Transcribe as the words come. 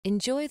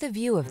Enjoy the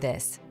view of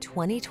this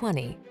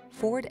 2020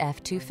 Ford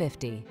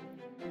F-250.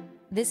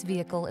 This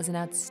vehicle is an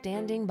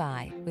outstanding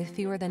buy with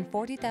fewer than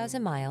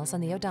 40,000 miles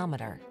on the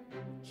odometer.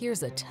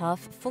 Here's a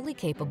tough, fully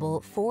capable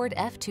Ford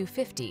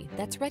F-250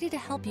 that's ready to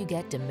help you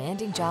get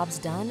demanding jobs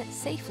done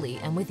safely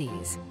and with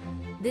ease.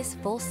 This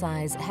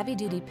full-size,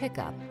 heavy-duty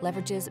pickup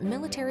leverages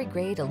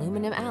military-grade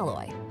aluminum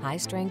alloy,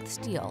 high-strength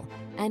steel,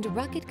 and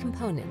rugged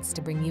components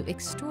to bring you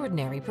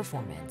extraordinary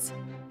performance.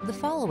 The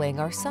following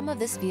are some of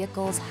this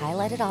vehicle's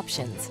highlighted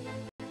options: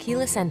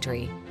 keyless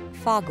entry,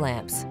 fog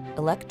lamps,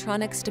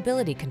 electronic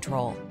stability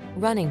control,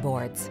 running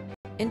boards,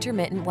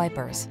 intermittent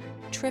wipers,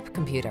 trip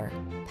computer,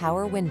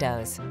 power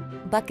windows,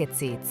 bucket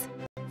seats,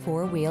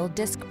 four-wheel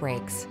disc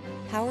brakes,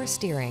 power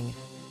steering.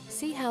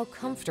 See how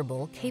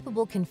comfortable,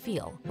 capable can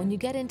feel when you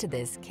get into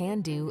this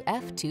can-do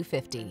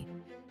F-250.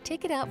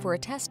 Take it out for a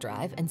test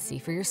drive and see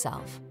for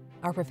yourself.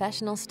 Our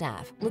professional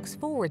staff looks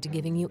forward to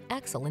giving you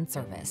excellent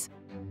service.